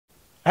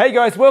Hey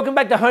guys, welcome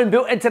back to Home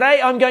Built, and today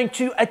I'm going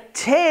to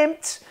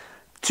attempt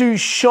to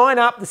shine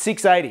up the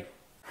 680.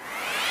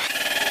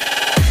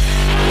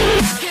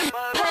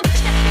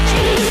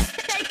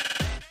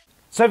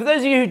 So for those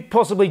of you who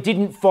possibly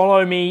didn't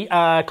follow me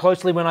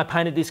closely when I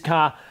painted this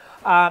car,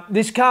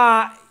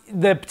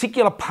 the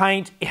particular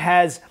paint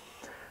has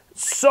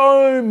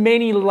so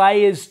many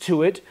layers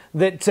to it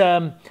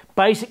that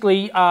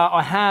basically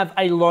I have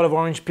a lot of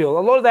orange peel. A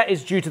lot of that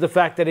is due to the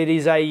fact that it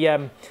is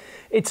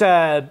it's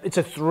a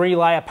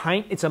 3-layer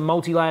paint. It's a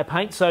multi-layer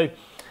paint. So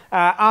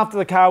after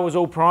the car was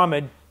all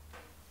primered,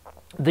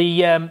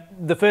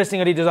 the first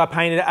thing I did is I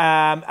painted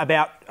I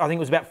think it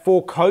was about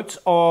 4 coats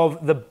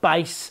of the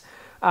base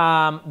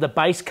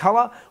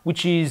color,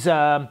 which is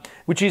a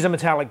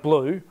metallic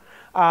blue.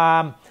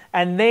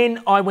 And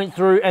then I went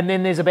through, and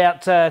then there's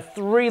about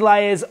 3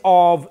 layers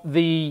of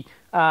the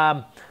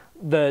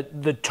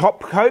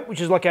top coat, which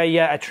is like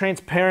a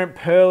transparent,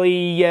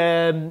 pearly,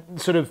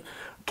 sort of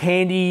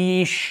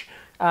candy-ish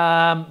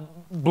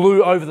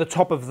blue over the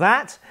top of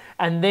that.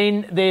 And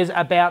then there's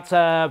about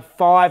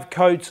 5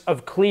 coats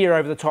of clear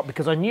over the top,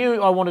 because I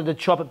knew I wanted to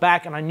chop it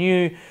back, and I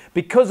knew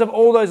because of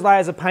all those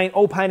layers of paint,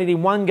 all painted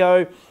in one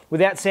go,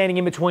 without sanding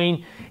in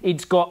between,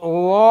 it's got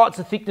lots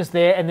of thickness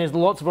there, and there's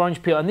lots of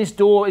orange peel. And this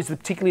door is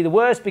particularly the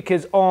worst,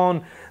 because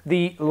on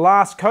the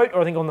last coat,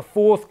 or I think on the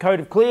 4th coat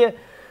of clear,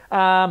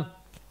 I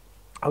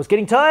was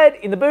getting tired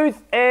in the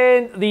booth,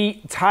 and the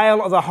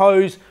tail of the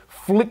hose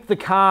flicked the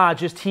car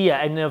just here,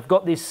 and I've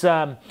got this,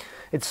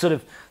 it's sort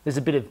of, there's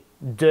a bit of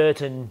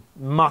dirt and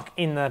muck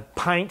in the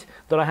paint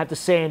that I have to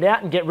sand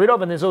out and get rid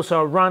of, and there's also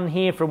a run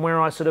here from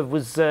where I sort of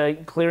was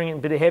clearing it a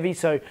bit heavy.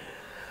 So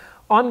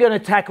I'm going to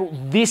tackle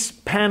this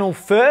panel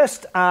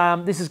first.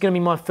 This is going to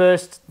be my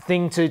first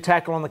thing to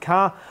tackle on the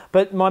car,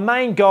 but my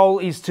main goal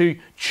is to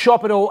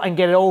chop it all and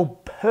get it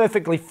all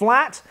perfectly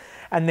flat,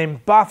 and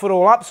then buff it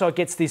all up so it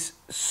gets this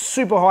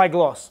super high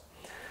gloss.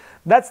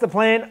 That's the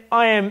plan.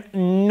 I am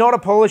not a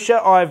polisher.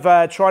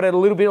 I've tried it a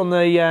little bit on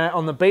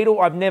the Beetle.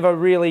 I've never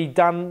really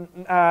done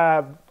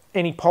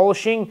any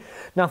polishing,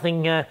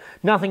 nothing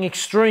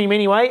extreme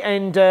anyway,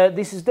 and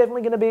this is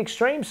definitely going to be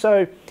extreme,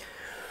 so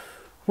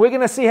we're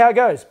going to see how it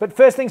goes. But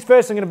first things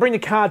first, I'm going to bring the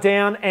car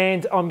down,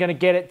 and I'm going to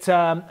get it.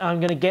 I'm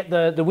going to get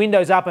the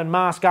windows up and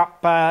mask up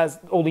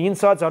all the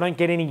inside, so I don't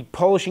get any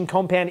polishing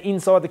compound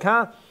inside the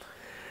car.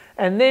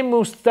 And then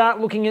we'll start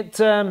looking at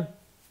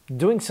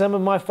doing some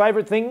of my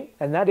favourite thing,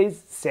 and that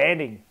is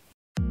sanding.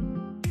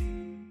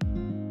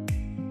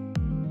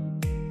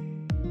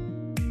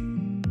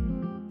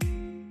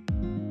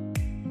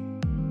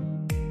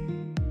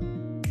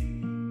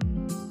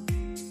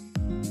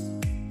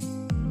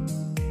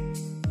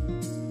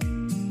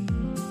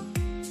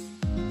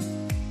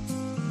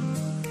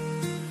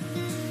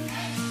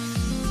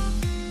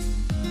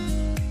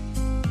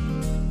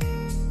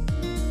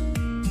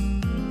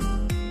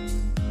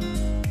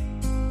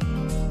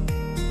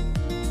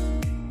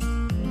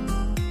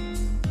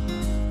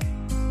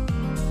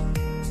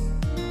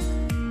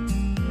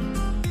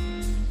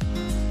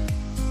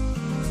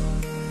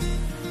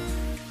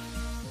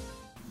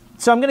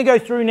 So I'm going to go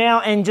through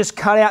now and just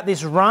cut out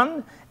this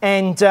run,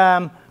 and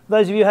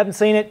those of you who haven't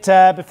seen it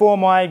before,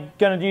 I'm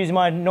going to use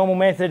my normal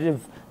method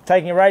of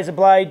taking a razor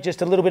blade,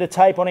 just a little bit of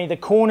tape on either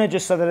corner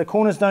just so that the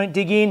corners don't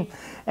dig in,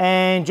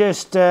 and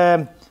just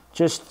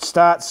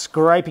start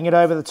scraping it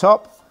over the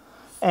top,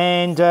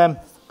 and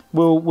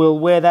we'll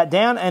wear that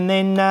down, and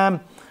then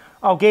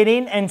I'll get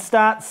in and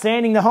start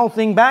sanding the whole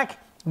thing back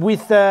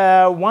with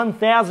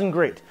 1000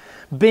 grit,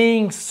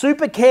 being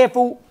super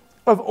careful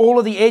of all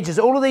of the edges,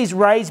 all of these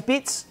raised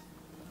bits.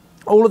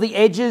 All of the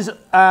edges,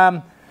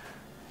 they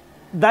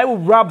will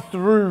rub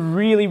through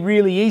really,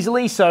 really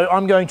easily, so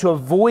I'm going to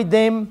avoid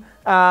them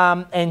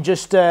and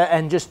just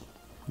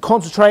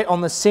concentrate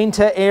on the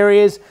center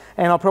areas,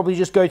 and I'll probably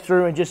just go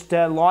through and just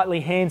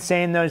lightly hand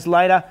sand those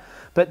later.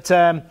 But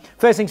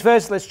first things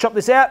first, let's chop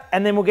this out,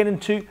 and then we'll get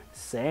into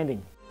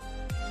sanding.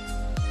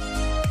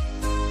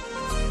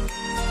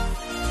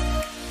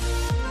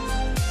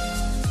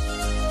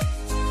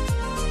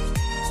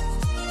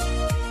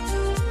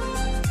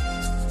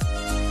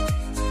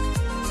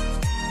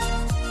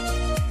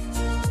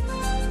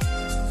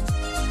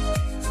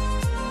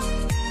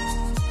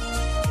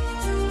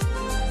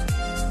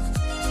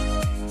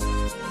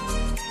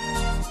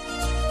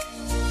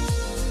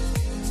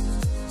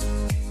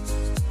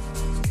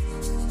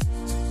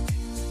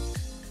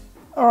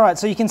 All right,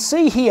 so you can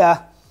see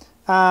here,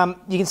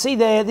 you can see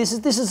there, this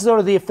is sort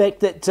of the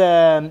effect that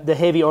the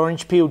heavy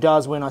orange peel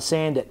does when I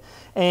sand it.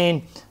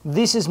 And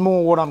this is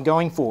more what I'm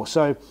going for.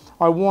 So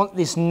I want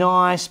this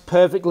nice,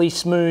 perfectly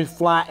smooth,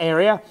 flat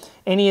area.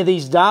 Any of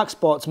these dark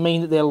spots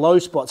mean that they're low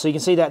spots. So you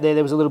can see that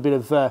there was a little bit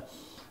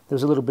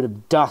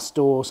of dust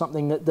or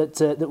something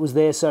that was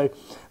there. So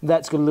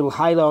that's got a little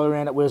halo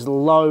around it, whereas the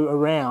low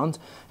around.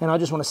 And I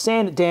just want to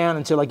sand it down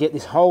until I get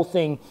this whole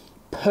thing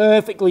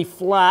perfectly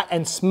flat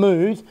and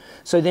smooth,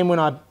 so then when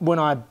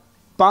I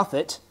buff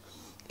it,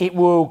 it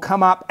will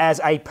come up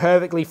as a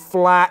perfectly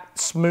flat,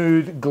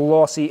 smooth,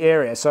 glossy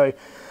area. So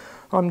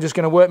I'm just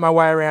going to work my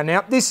way around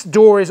now. This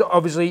door is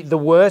obviously the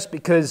worst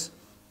because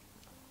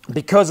of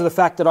the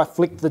fact that I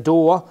flicked the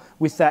door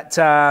with that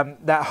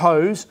that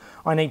hose.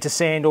 I need to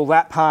sand all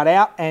that part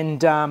out,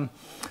 and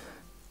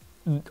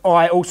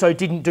I also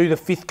didn't do the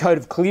 5th coat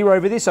of clear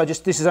over this.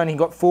 This has only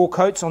got 4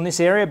 coats on this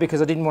area because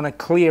I didn't want to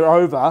clear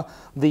over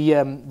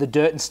the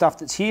dirt and stuff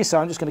that's here. So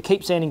I'm just going to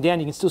keep sanding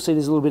down. You can still see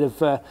there's a little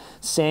bit of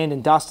sand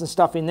and dust and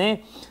stuff in there.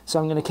 So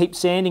I'm going to keep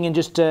sanding and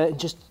just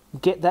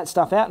get that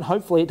stuff out, and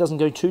hopefully it doesn't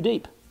go too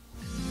deep.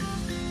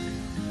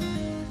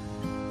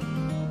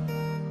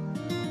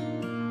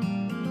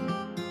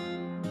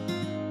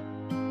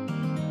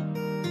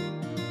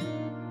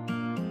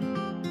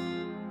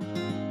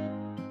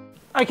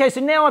 Okay,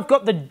 so now I've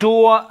got the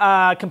door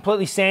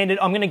completely sanded.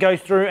 I'm going to go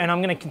through and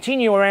I'm going to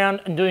continue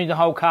around and doing the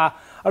whole car.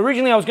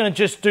 Originally I was going to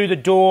just do the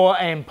door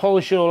and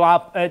polish it all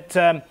up.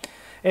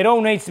 It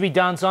all needs to be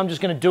done, so I'm just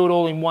going to do it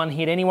all in one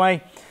hit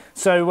anyway.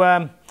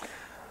 So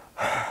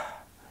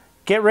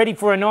get ready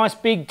for a nice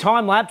big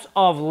time lapse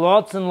of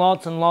lots and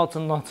lots and lots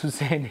and lots of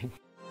sanding.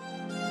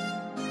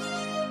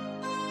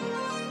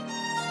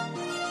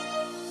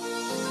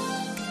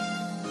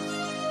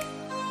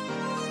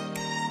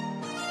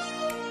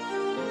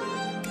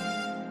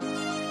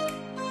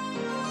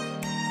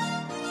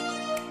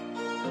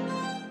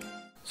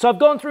 So I've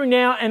gone through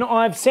now and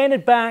I've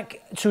sanded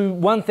back to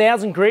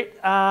 1000 grit,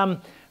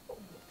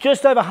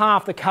 just over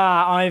half the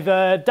car.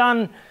 I've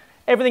done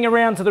everything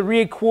around to the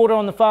rear quarter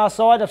on the far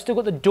side. I've still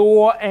got the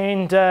door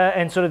and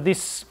sort of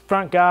this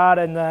front guard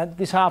and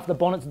this half of the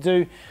bonnet to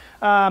do.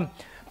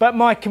 But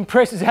my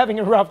compressor's having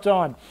a rough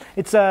time.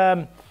 It's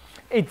a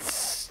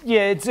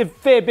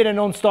fair bit of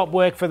non-stop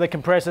work for the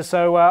compressor,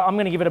 so I'm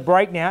going to give it a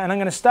break now, and I'm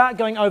going to start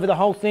going over the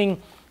whole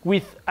thing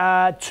with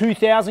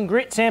 2000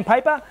 grit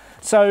sandpaper.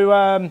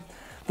 So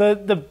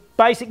the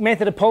basic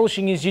method of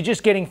polishing is you're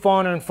just getting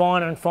finer and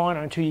finer and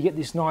finer until you get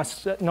this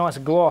nice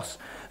gloss.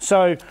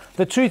 So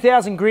the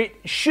 2000 grit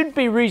should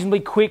be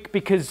reasonably quick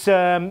because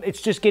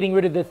it's just getting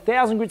rid of the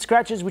 1000 grit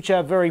scratches, which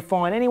are very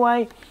fine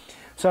anyway.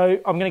 So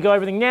I'm going to go over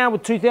everything now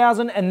with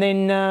 2000, and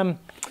then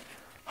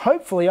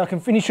hopefully I can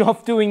finish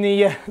off doing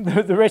the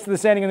rest of the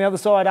sanding on the other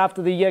side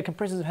after the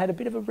compressors have had a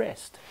bit of a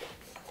rest.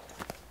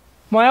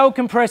 My old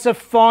compressor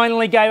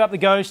finally gave up the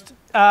ghost.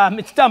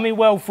 It's done me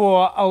well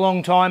for a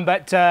long time,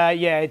 but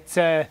yeah,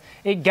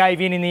 it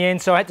gave in the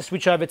end, so I had to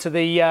switch over to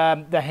the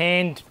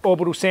hand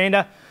orbital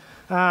sander.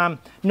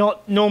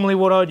 Not normally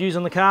what I'd use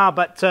on the car,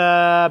 but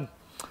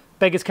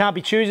beggars can't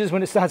be choosers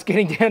when it starts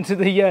getting down to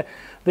the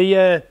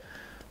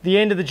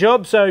end of the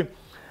job. So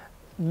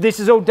this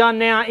is all done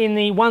now in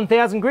the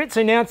 1000 grit,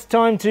 so now it's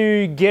time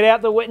to get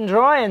out the wet and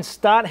dry and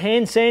start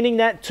hand sanding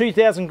that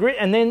 2000 grit,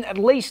 and then at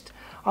least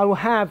I will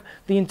have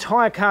the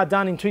entire car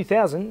done in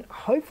 2000.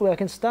 Hopefully I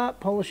can start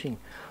polishing.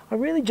 I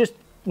really just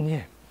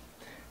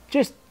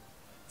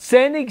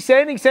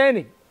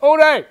sanding all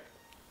day.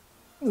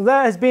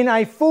 That has been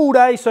a full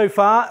day so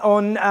far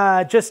on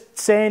just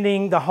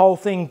sanding the whole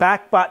thing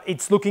back, but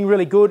it's looking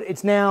really good.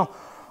 It's now,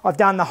 I've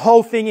done the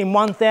whole thing in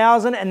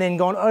 1000 and then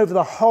gone over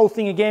the whole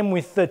thing again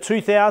with the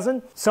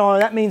 2000. So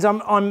that means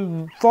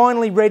I'm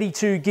finally ready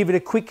to give it a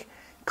quick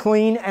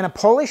clean and a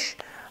polish.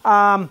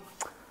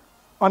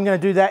 I'm going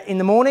to do that in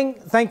the morning.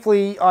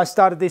 Thankfully, I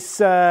started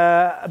this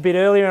a bit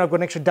earlier and I've got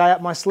an extra day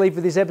up my sleeve for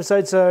this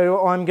episode,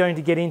 so I'm going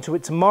to get into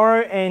it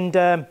tomorrow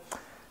and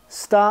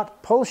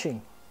start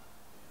polishing.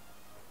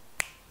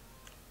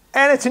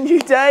 And it's a new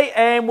day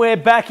and we're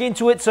back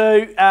into it.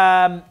 So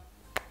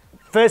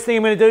first thing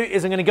I'm going to do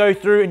is I'm going to go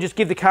through and just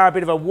give the car a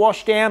bit of a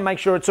wash down, make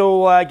sure it's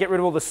all, get rid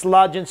of all the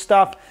sludge and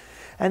stuff.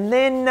 And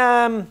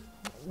then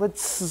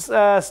let's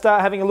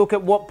start having a look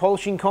at what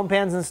polishing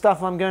compounds and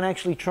stuff I'm going to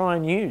actually try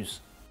and use.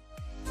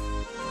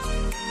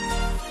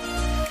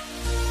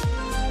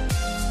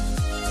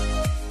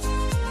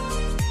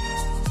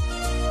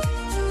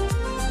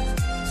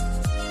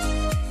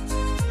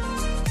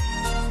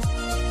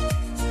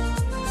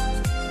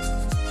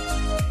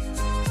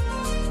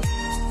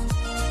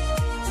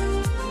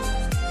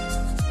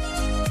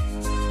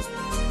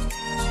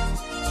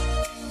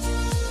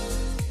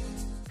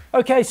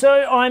 Okay, so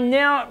I'm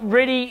now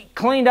ready,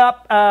 cleaned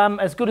up,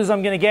 as good as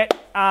I'm going to get,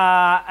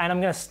 and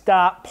I'm going to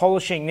start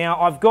polishing. Now,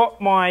 I've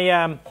got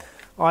my,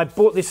 I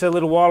bought this a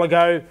little while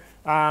ago.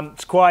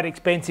 It's quite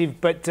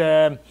expensive, but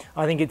I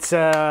think it's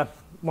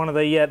one of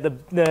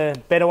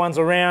the better ones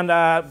around.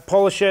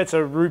 Polisher, it's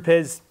a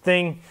Rupes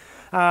thing.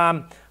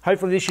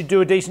 Hopefully this should do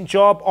a decent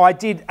job. I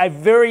did a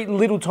very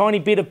little tiny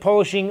bit of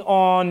polishing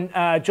on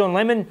John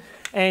Lemon,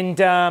 and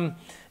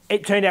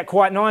it turned out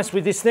quite nice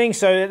with this thing,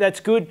 so that's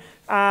good.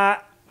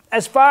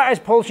 As far as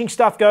polishing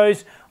stuff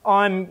goes,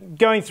 I'm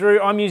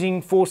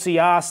using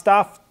 4CR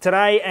stuff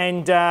today,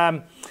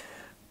 and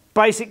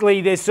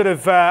basically there's sort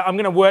of, I'm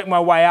going to work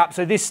my way up.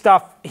 So this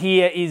stuff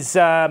here is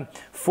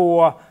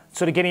for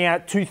sort of getting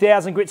out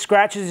 2000 grit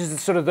scratches. This is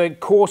sort of the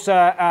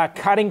coarser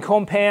cutting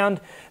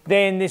compound.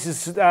 Then this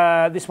is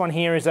this one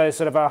here is a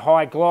sort of a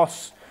high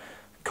gloss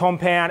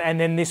compound, and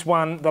then this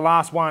one, the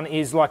last one,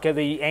 is like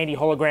the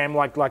anti-hologram,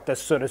 like the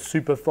sort of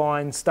super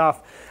fine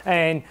stuff.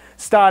 And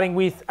starting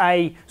with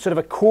a sort of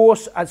a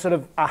coarse, a sort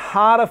of a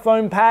harder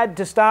foam pad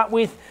to start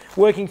with,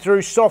 working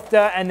through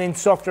softer and then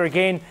softer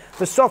again.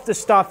 The softer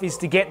stuff is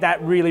to get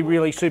that really,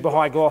 really super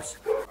high gloss.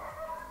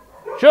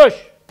 Shush!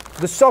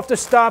 The softer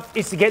stuff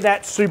is to get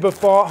that super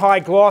high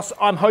gloss.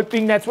 I'm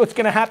hoping that's what's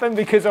going to happen,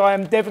 because I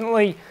am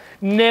definitely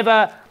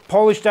never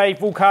polished a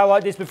full car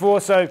like this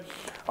before, so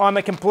I'm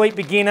a complete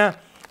beginner.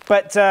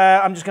 But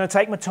I'm just going to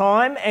take my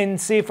time and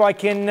see if I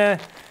can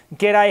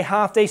get a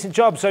half decent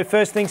job. So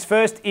first things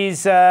first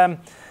is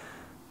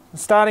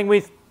starting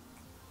with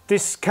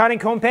this cutting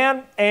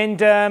compound,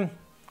 and I'm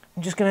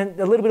just going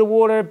to, a little bit of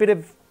water, a bit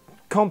of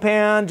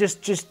compound,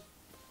 just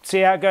see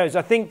how it goes.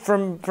 I think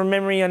from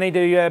memory I need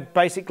to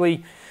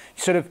basically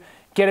sort of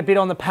get a bit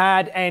on the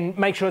pad and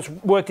make sure it's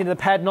worked into the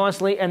pad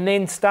nicely, and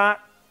then start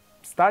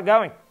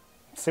going.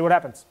 See what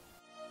happens.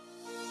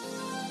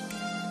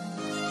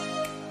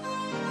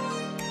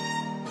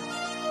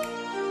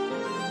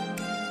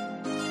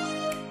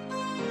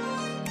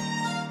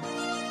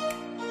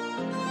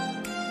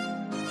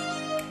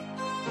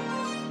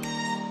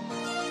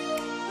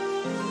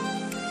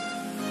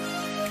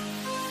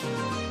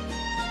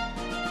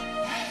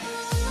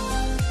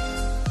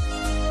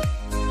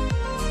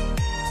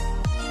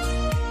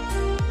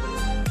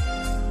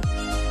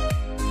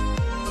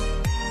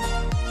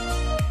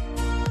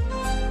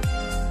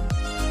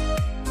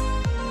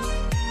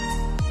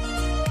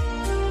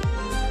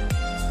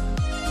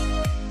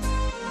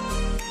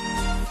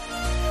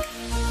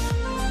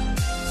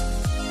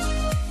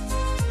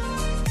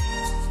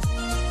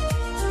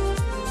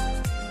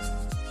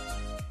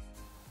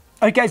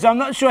 Okay, so I'm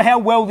not sure how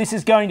well this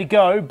is going to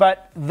go,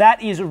 but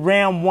that is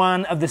round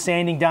one of the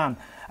sanding done,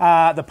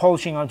 the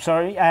polishing, I'm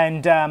sorry,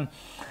 and I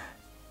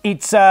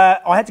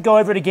had to go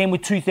over it again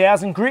with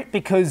 2000 grit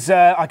because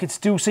I could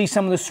still see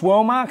some of the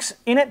swirl marks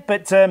in it,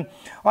 but I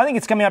think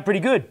it's coming out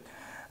pretty good.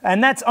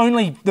 And that's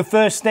only the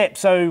first step,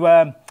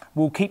 so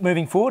we'll keep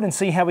moving forward and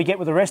see how we get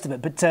with the rest of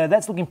it, but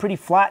that's looking pretty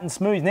flat and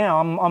smooth now.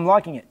 I'm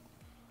liking it.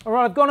 All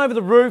right, I've gone over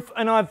the roof,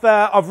 and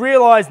I've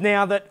realised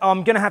now that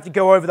I'm going to have to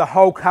go over the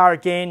whole car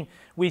again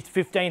with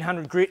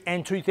 1500 grit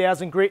and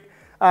 2000 grit.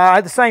 I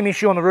had the same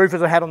issue on the roof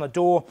as I had on the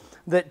door,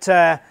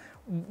 that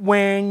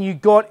when you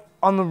got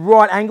on the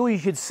right angle, you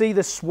could see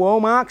the swirl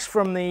marks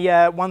from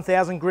the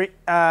 1000 grit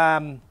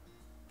random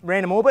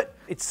orbit.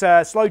 It's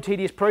a slow,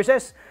 tedious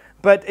process,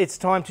 but it's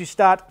time to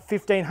start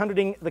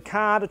 1500ing the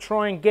car to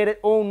try and get it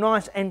all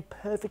nice and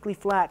perfectly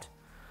flat,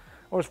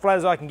 or as flat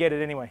as I can get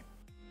it anyway.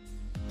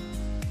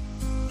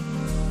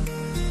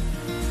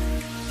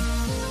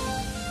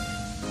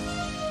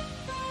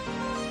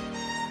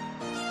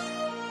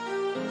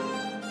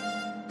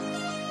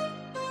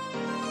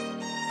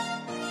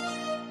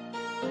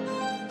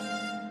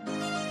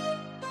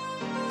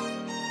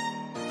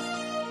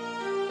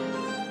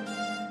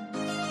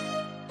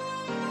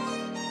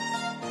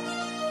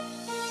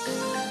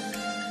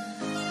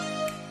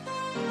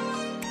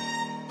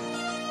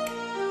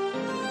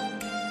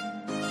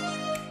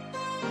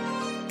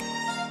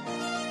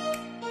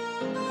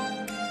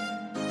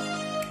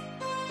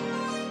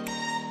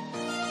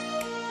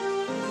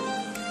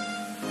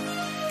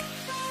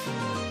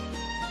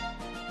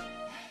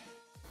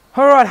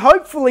 All right,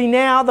 hopefully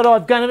now that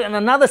I've done it and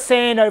another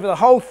sand over the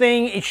whole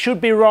thing, it should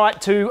be right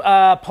to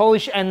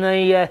polish, and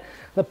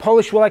the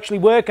polish will actually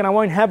work, and I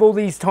won't have all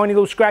these tiny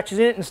little scratches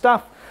in it and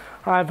stuff.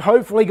 I've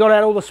hopefully got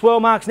out all the swirl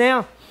marks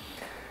now.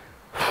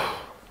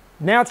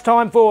 Now it's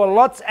time for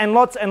lots and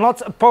lots and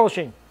lots of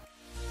polishing.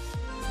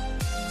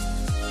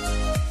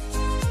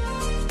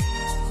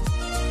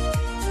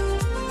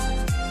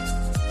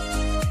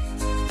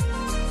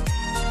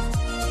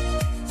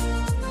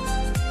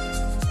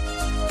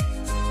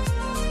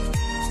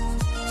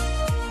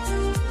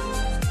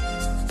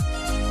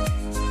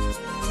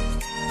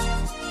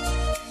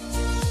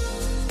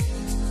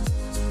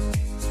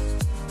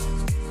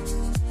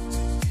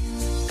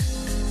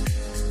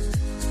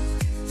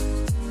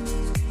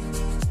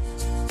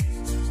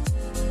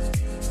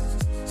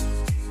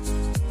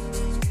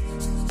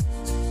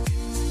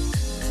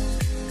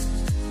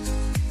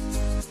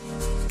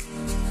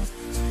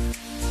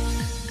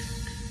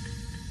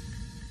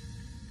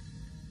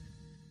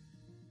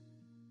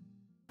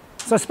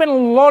 So I spent a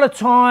lot of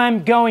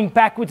time going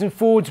backwards and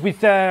forwards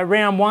with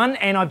round one,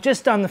 and I've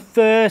just done the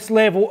first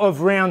level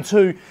of round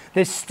two.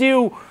 There's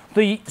still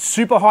the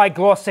super high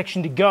gloss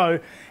section to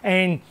go,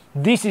 and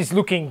this is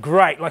looking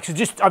great. Like, so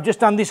I've just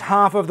done this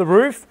half of the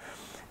roof,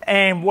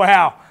 and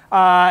wow,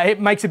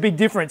 it makes a big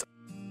difference.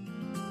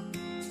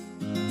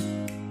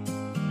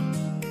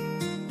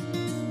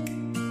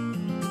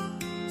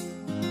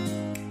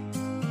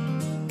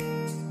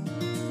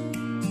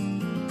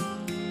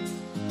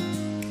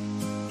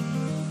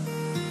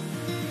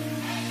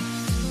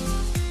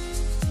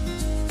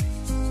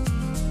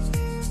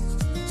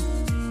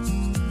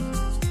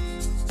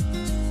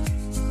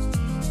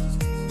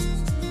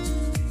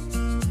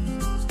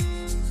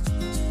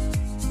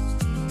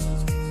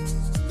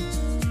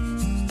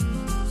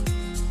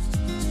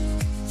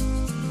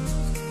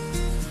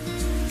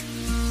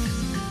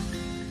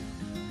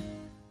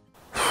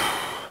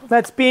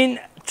 That's been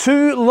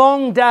 2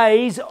 long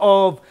days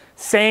of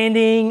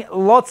sanding,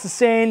 lots of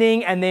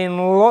sanding, and then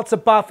lots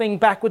of buffing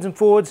backwards and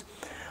forwards.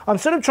 I'm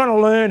sort of trying to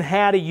learn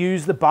how to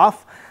use the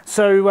buff.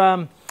 So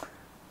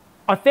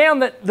I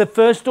found that the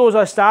first doors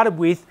I started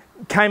with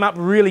came up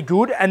really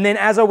good, and then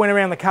as I went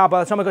around the car,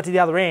 by the time I got to the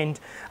other end,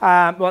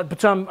 by the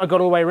time I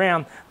got all the way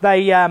around,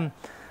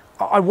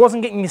 I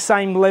wasn't getting the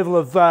same level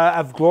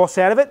of gloss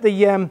out of it.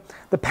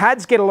 The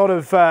pads get a lot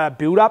of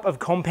build-up of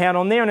compound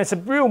on there, and it's a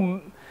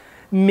real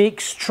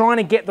mix trying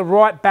to get the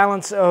right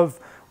balance of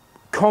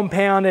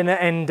compound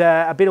and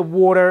a bit of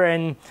water,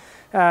 and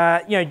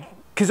you know,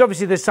 because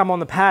obviously there's some on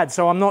the pad,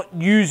 so I'm not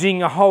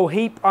using a whole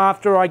heap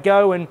after I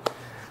go, and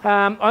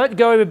I had to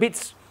go over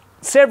bits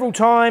several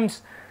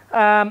times.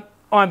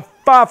 I'm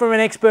far from an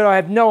expert. I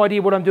have no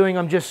idea what I'm doing.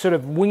 I'm just sort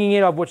of winging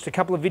it. I've watched a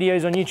couple of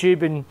videos on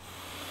YouTube, and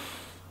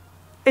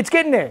it's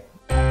getting there.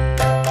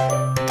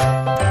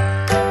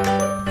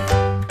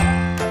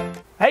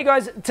 Hey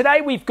guys,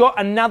 today we've got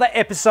another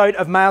episode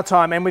of Mail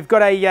Time, and we've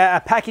got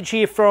a package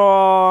here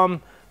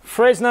from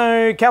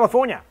Fresno,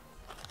 California.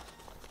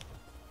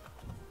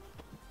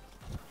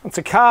 It's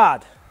a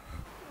card.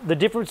 The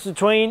difference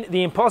between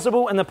the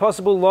impossible and the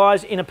possible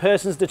lies in a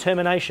person's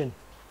determination.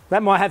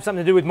 That might have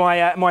something to do with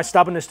my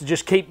stubbornness to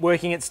just keep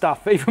working at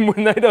stuff, even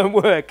when they don't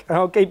work.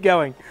 I'll keep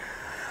going.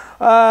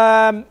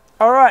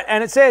 All right,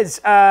 and it says,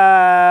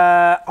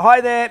 hi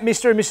there,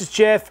 Mr. and Mrs.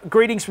 Jeff.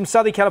 Greetings from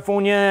Southern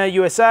California,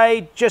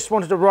 USA. Just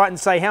wanted to write and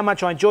say how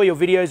much I enjoy your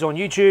videos on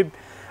YouTube.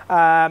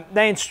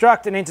 They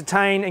instruct and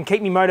entertain and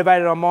keep me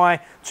motivated on my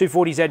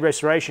 240Z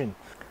restoration.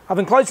 I've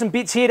enclosed some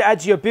bits here to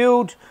add to your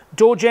build.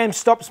 Door jamb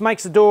stops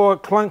makes the door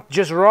clunk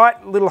just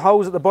right. Little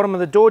holes at the bottom of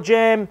the door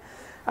jamb.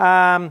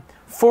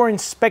 4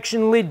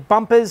 inspection lid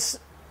bumpers.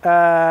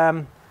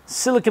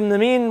 Silicone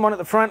them in, one at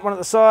the front, one at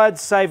the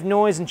sides. Save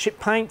noise and chip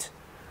paint.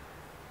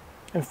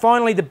 And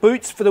finally, the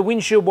boots for the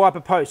windshield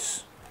wiper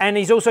posts. And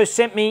he's also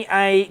sent me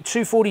a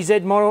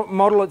 240Z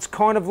model. It's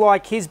kind of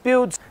like his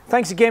builds.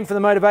 Thanks again for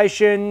the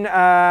motivation,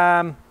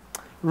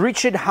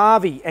 Richard,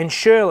 Harvey, and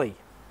Shirley.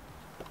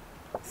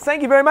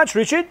 Thank you very much,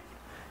 Richard.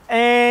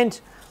 And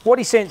what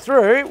he sent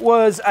through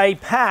was a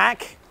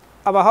pack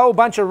of a whole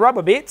bunch of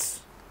rubber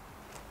bits,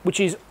 which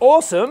is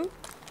awesome,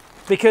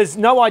 because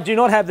no, I do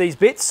not have these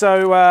bits.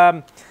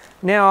 So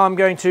now I'm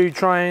going to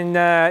try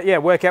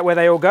and work out where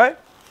they all go.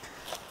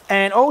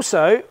 And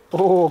also,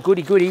 oh,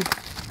 goody goody,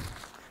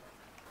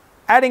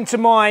 adding to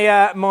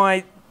my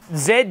my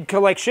Z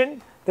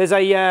collection, there's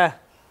a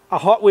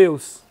Hot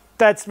Wheels.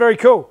 That's very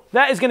cool.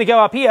 That is going to go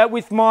up here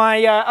with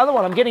my other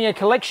one. I'm getting a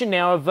collection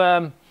now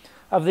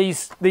of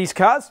these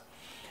cars.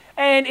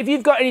 And if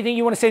you've got anything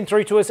you want to send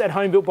through to us at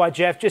Home Built by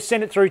Jeff, just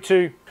send it through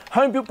to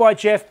Home Built by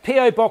Jeff,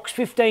 PO Box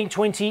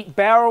 1520,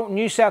 Bowral,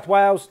 New South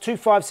Wales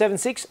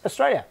 2576,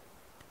 Australia.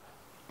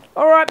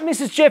 All right,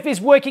 Mrs. Jeff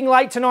is working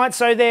late tonight,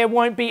 so there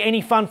won't be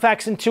any fun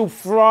facts until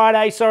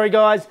Friday. Sorry,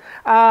 guys.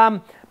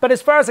 But as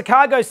far as the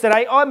car goes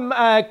today, I'm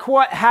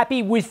quite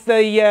happy with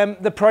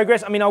the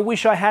progress. I mean, I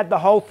wish I had the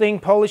whole thing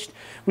polished.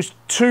 It was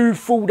 2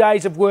 full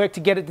days of work to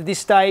get it to this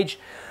stage.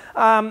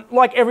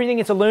 Like everything,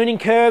 it's a learning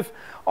curve.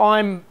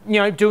 I'm,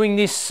 doing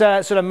this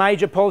sort of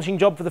major polishing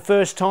job for the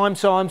first time,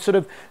 so I'm sort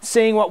of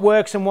seeing what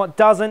works and what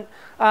doesn't.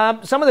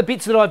 Some of the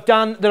bits that I've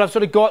done that I've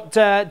sort of got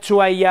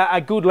to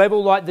a good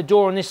level, like the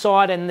door on this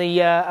side and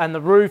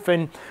the roof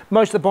and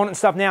most of the bonnet and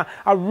stuff now,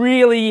 are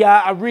really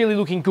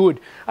looking good.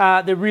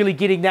 They're really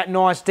getting that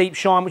nice deep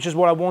shine, which is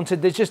what I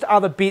wanted. There's just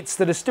other bits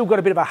that have still got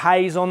a bit of a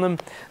haze on them.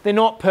 They're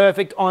not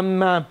perfect.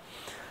 I'm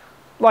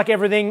like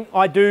everything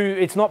I do,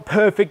 it's not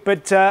perfect,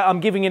 but I'm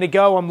giving it a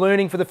go. I'm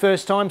learning for the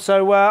first time,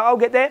 so I'll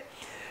get there.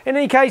 In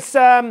any case,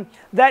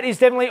 that is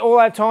definitely all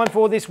I have time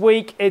for this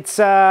week. It's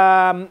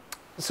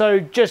so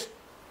just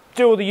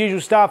do all the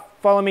usual stuff.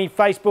 Follow me,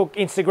 Facebook,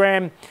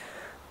 Instagram,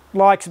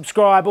 like,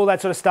 subscribe, all that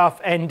sort of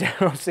stuff, and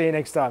I'll see you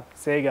next time.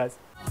 See you guys.